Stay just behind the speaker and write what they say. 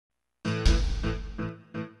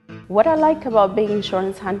What I like about being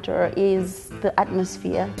insurance hunter is the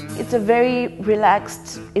atmosphere. It's a very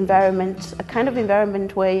relaxed environment, a kind of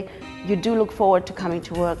environment where you do look forward to coming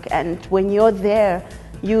to work, and when you're there,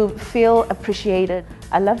 you feel appreciated.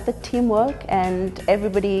 I love the teamwork, and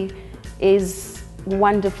everybody is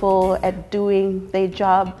wonderful at doing their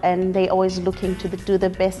job, and they're always looking to do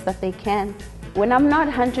the best that they can. When I'm not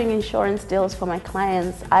hunting insurance deals for my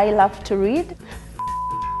clients, I love to read.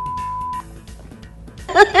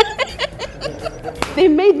 They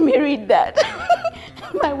made me read that.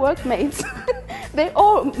 My workmates,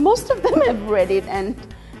 most of them have read it, and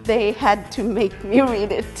they had to make me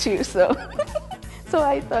read it too. So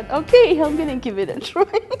I thought, okay, I'm gonna give it a try.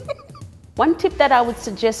 One tip that I would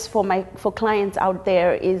suggest for clients out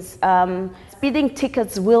there is speeding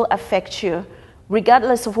tickets will affect you.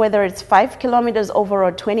 Regardless of whether it's 5 kilometers over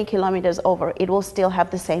or 20 kilometers over, it will still have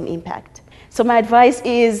the same impact. So my advice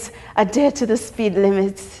is adhere to the speed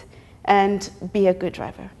limits and be a good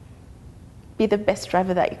driver. Be the best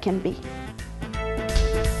driver that you can be.